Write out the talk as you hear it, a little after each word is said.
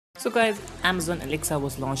So guys, Amazon Alexa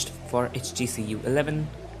was launched for HTC U11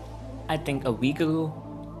 I think a week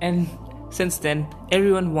ago, and since then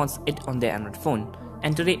everyone wants it on their Android phone.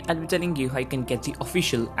 And today I'll be telling you how you can get the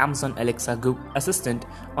official Amazon Alexa Assistant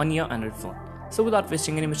on your Android phone. So without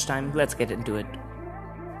wasting any much time, let's get into it.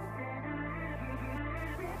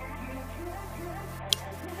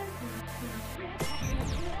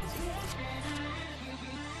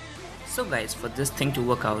 So guys, for this thing to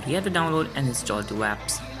work out, you have to download and install two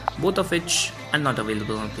apps, both of which are not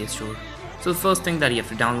available on Play Store. So the first thing that you have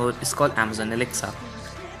to download is called Amazon Alexa.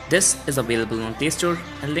 This is available on Play Store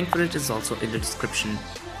and link for it is also in the description.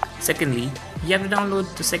 Secondly, you have to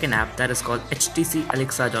download the second app that is called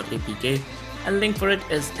htcalexa.apk and link for it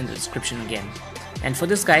is in the description again. And for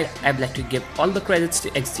this guide, I'd like to give all the credits to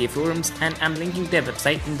XDA Forums, and I'm linking their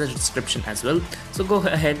website in the description as well, so go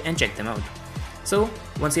ahead and check them out. So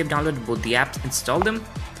once you have downloaded both the apps, install them.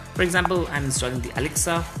 For example, I'm installing the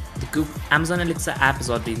Alexa. The Amazon Alexa app is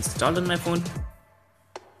already installed on my phone.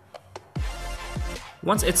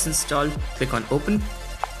 Once it's installed, click on open.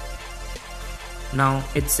 Now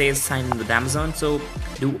it says sign in with Amazon, so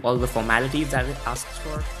do all the formalities that it asks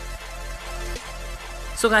for.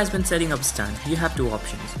 So guys, when setting up is done, you have two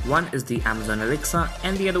options. One is the Amazon Alexa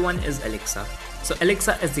and the other one is Alexa. So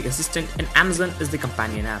Alexa is the assistant and Amazon is the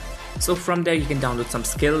companion app. So from there you can download some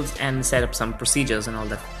skills and set up some procedures and all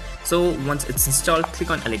that. So once it's installed,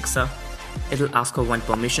 click on Alexa. It'll ask for one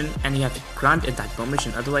permission and you have to grant it that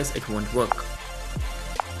permission, otherwise it won't work.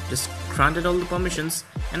 Just grant it all the permissions,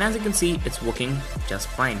 and as you can see, it's working just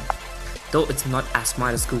fine. Though it's not as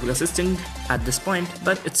smart as Google Assistant at this point,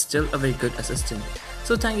 but it's still a very good assistant.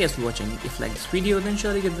 So thank you guys for watching. If you like this video, then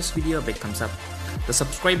surely give this video a big thumbs up. The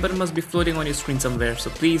subscribe button must be floating on your screen somewhere, so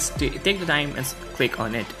please take the time and click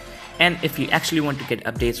on it. And if you actually want to get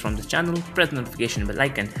updates from this channel, press the notification bell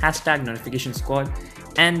icon, #notification squad,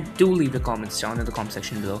 and do leave your comments down in the comment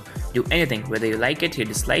section below. Do anything, whether you like it, you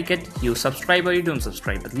dislike it, you subscribe or you don't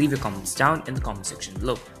subscribe, but leave your comments down in the comment section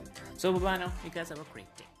below. So bye bye now, you guys have a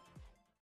great day.